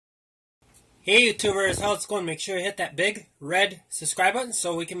Hey YouTubers, how's it going? Make sure you hit that big red subscribe button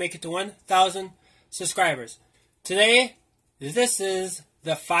so we can make it to 1,000 subscribers. Today, this is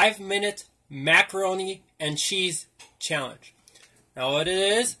the 5-minute macaroni and cheese challenge. Now what it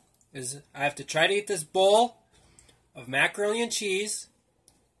is I have to try to eat this bowl of macaroni and cheese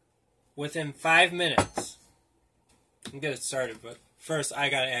within 5 minutes. I'm get it started, but first I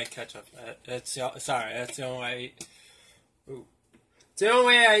gotta add ketchup. That's the only way I eat. Ooh. It's the only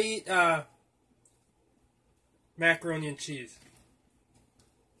way I eat macaroni and cheese.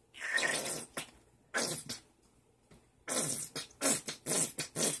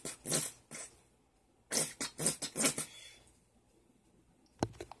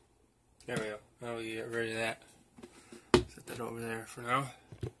 There we go. Now we get rid of that. Set that over there for now.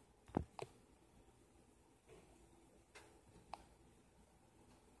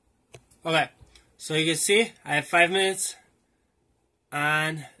 Okay, so you can see I have 5 minutes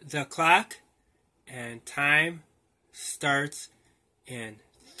on the clock, and time starts in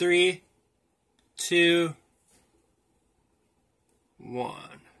 3, 2, 1,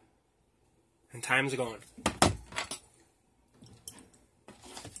 and time's going.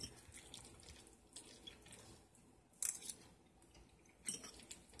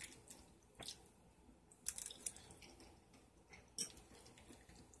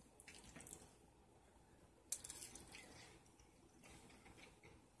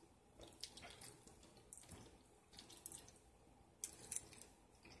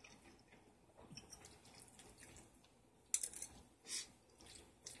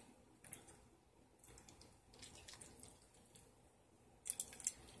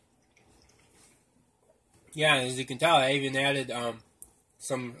 Yeah, as you can tell, I even added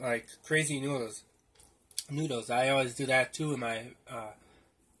some like crazy noodles. I always do that too in my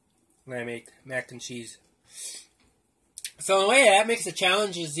when I make mac and cheese. So in a way, that makes the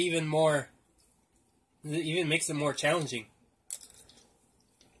challenges even makes it more challenging.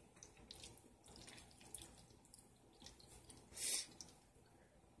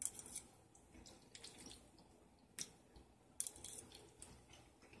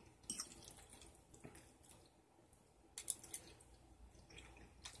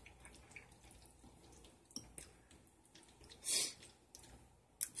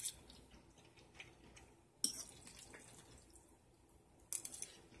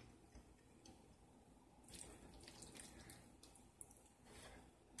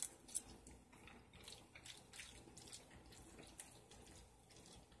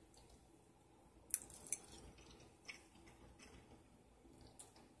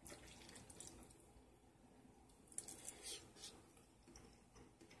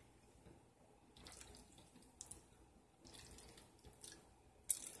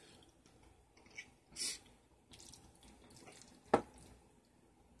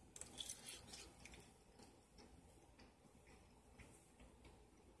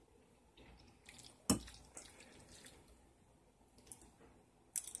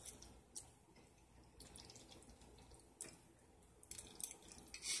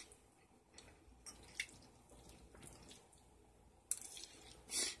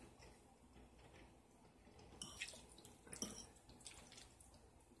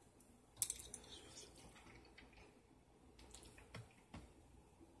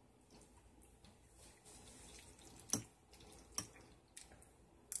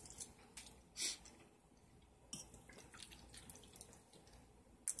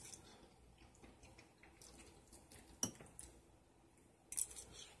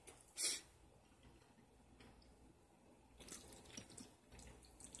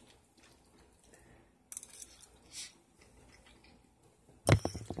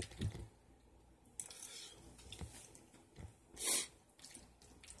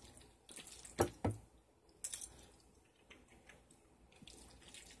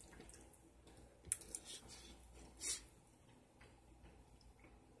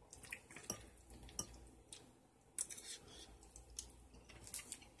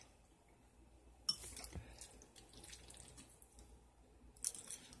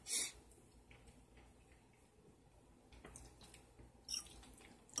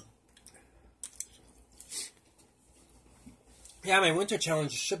 Yeah, my winter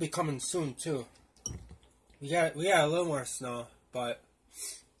challenge should be coming soon too. We got a little more snow, but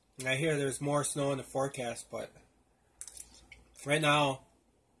I hear there's more snow in the forecast. But right now,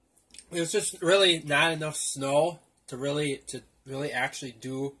 there's just really not enough snow to really actually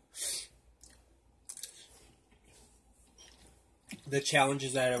do the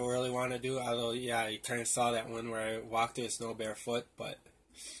challenges that I really want to do. Although, yeah, you kind of saw that one where I walked through the snow barefoot, but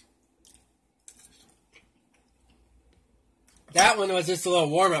That one was just a little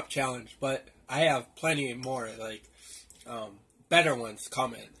warm-up challenge, but I have plenty more, like, better ones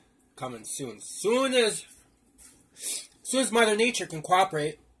coming soon. Soon as Mother Nature can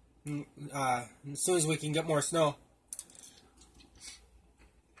cooperate, as soon as we can get more snow,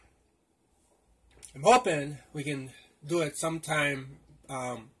 I'm hoping we can do it sometime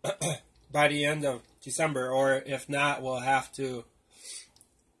by the end of December, or if not, we'll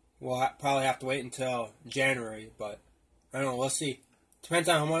probably have to wait until January, but I don't know, we'll see. Depends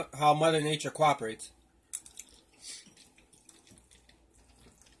on how Mother Nature cooperates.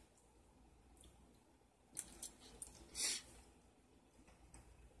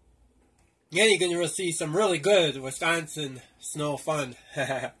 Yeah, you're going to see some really good Wisconsin snow fun.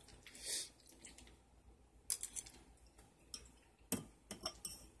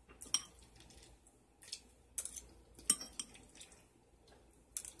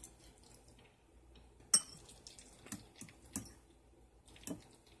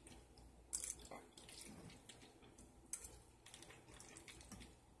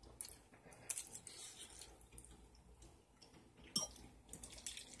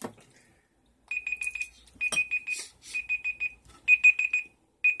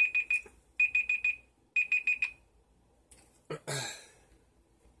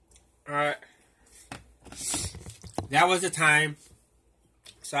 Alright. That was the time.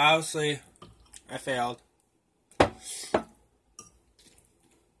 So obviously, I failed. But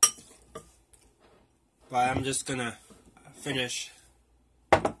I'm just gonna finish.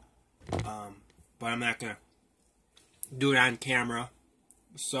 But I'm not gonna do it on camera.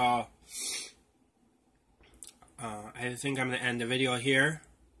 So, I think I'm gonna end the video here.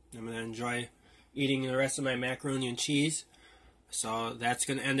 I'm gonna enjoy eating the rest of my macaroni and cheese. So that's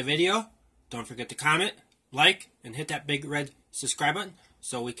going to end the video. Don't forget to comment, like, and hit that big red subscribe button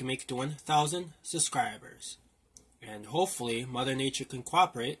so we can make it to 1,000 subscribers. And hopefully Mother Nature can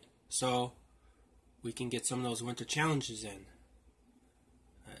cooperate so we can get some of those winter challenges in.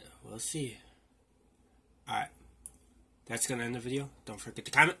 We'll see. Alright. That's going to end the video. Don't forget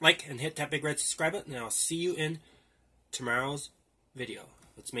to comment, like, and hit that big red subscribe button. And I'll see you in tomorrow's video.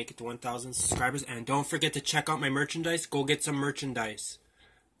 Let's make it to 1,000 subscribers. And don't forget to check out my merchandise. Go get some merchandise.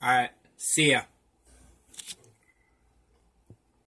 Alright. See ya.